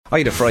I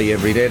had a fry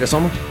every day this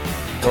summer,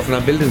 working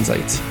on building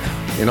sites.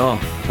 You know,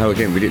 now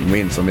again, we didn't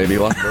win, so maybe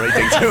it wasn't the right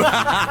thing to do.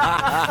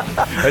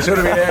 I should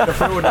have been there, the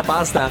fruit and the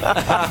pasta.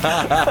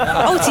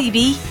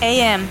 OTB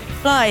AM,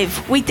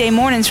 live weekday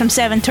mornings from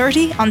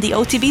 7:30 on the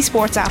OTB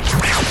Sports app.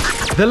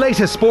 The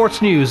latest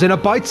sports news in a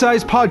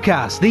bite-sized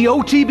podcast, the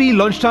OTB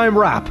Lunchtime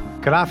Wrap.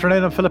 Good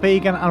afternoon, I'm Philip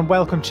Egan and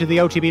welcome to the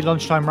OTB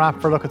Lunchtime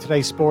Wrap for a look at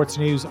today's sports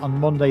news on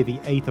Monday the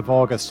 8th of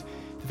August.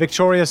 The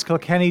victorious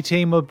Kilkenny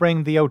team will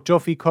bring the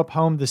O'Duffy Cup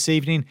home this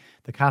evening.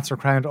 The Cats were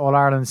crowned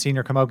All-Ireland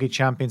Senior Camogie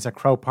champions at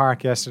Croke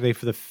Park yesterday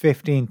for the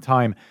 15th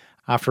time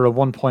after a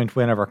 1-point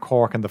win over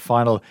Cork in the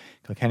final.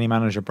 Kilkenny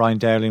manager Brian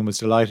Dowling was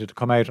delighted to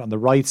come out on the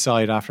right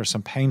side after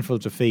some painful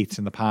defeats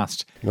in the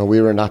past. You know,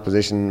 we were in that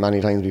position many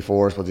times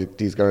before, but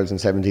these girls in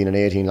 17 and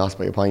 18 lost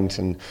by a point,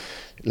 and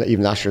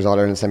even last year's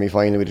All-Ireland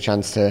semi-final we had a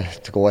chance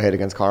to go ahead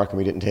against Cork and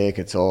we didn't take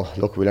it. So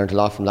look, we learned a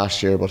lot from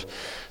last year, but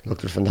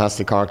look, they're a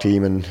fantastic Cork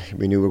team and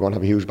we knew we were going to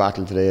have a huge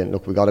battle today, and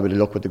look, we got a bit of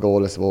luck with the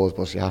goal I suppose,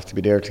 but you have to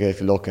be there to get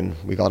the luck, and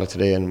we got it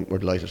today and we're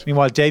delighted.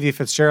 Meanwhile, Davy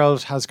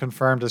Fitzgerald has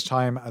confirmed his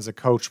time as a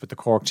coach with the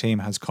Cork team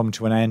has come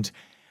to an end.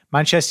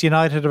 Manchester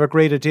United have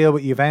agreed a deal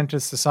with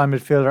Juventus to sign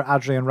midfielder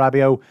Adrien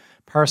Rabiot.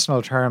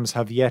 Personal terms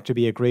have yet to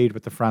be agreed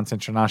with the France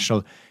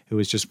international, who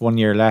has just 1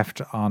 year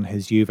left on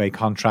his Juve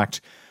contract.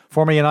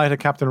 Former United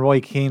captain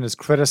Roy Keane has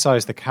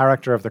criticised the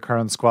character of the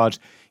current squad.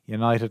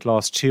 United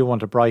lost 2-1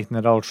 to Brighton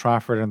at Old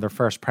Trafford in their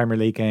first Premier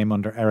League game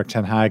under Eric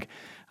Ten Hag.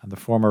 And the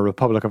former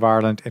Republic of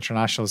Ireland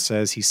international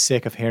says he's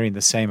sick of hearing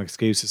the same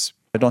excuses.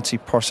 I don't see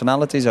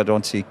personalities, I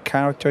don't see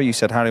character. You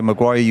said Harry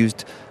Maguire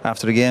used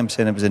after the game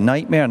saying it was a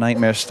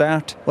nightmare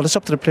start. Well, it's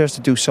up to the players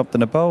to do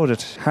something about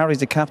it. Harry's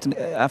the captain.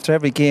 After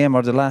every game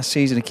or the last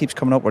season, it keeps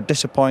coming up. We're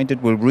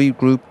disappointed, we'll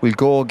regroup, we'll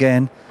go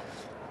again.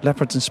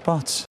 Leopards and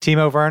spots.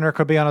 Timo Werner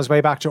could be on his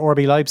way back to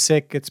RB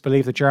Leipzig. It's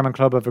believed the German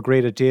club have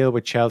agreed a deal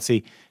with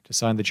Chelsea to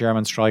sign the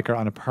German striker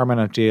on a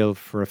permanent deal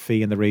for a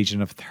fee in the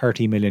region of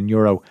 €30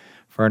 million.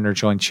 Werner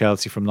joined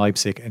Chelsea from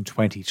Leipzig in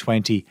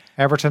 2020.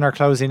 Everton are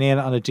closing in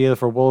on a deal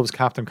for Wolves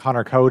captain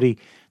Conor Cody.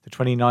 The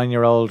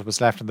 29-year-old was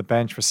left on the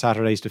bench for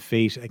Saturday's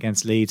defeat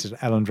against Leeds at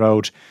Elland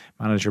Road.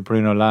 Manager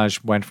Bruno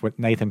Lage went with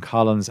Nathan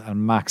Collins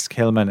and Max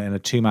Kilman in a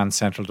two-man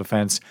central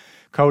defence.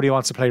 Cody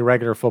wants to play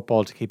regular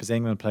football to keep his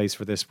England place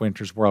for this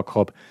winter's World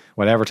Cup,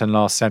 while Everton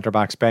lost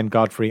centre-backs Ben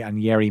Godfrey and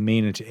Yerry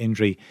Mina to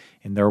injury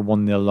in their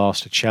 1-0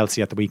 loss to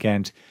Chelsea at the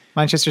weekend.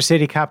 Manchester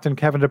City captain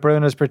Kevin De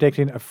Bruyne is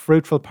predicting a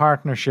fruitful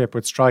partnership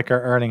with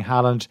striker Erling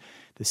Haaland.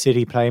 The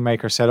City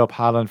playmaker set up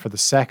Haaland for the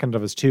second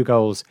of his 2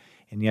 goals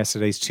in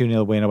yesterday's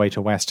 2-0 win away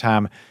to West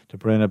Ham. De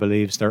Bruyne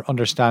believes their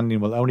understanding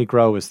will only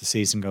grow as the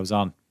season goes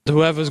on.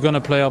 Whoever's going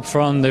to play up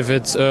front, if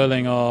it's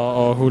Erling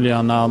or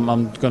Julian, I'm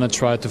going to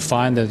try to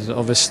find it.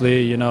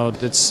 Obviously, you know,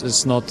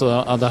 it's not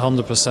at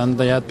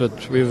 100% yet,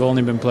 but we've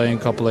only been playing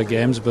a couple of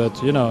games.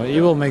 But, you know,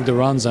 he will make the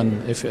runs,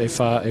 and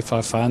if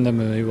I find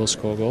him, he will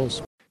score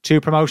goals.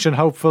 2 promotion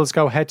hopefuls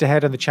go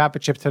head-to-head in the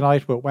Championship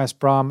tonight with West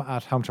Brom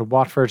at home to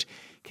Watford.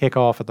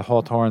 Kick-off at the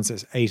Hawthorns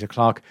is 8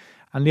 o'clock.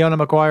 And Leona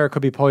Maguire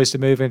could be poised to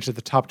move into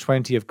the top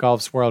 20 of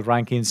golf's world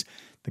rankings.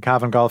 The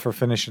Cavan golfer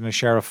finished in a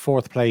share of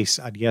 4th place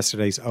at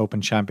yesterday's Open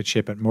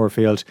Championship at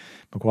Moorfield.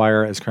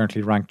 Maguire is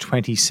currently ranked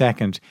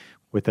 22nd,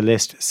 with the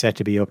list set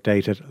to be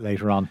updated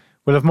later on.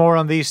 We'll have more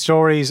on these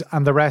stories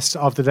and the rest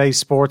of the day's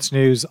sports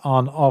news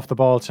on Off the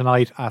Ball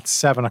tonight at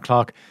 7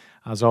 o'clock.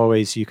 As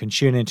always, you can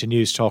tune into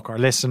News Talk or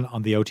listen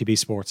on the OTB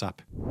Sports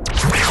app.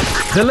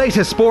 The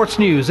latest sports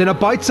news in a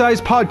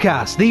bite-sized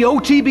podcast, the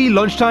OTB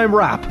Lunchtime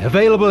Wrap,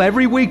 available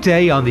every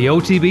weekday on the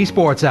OTB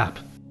Sports app.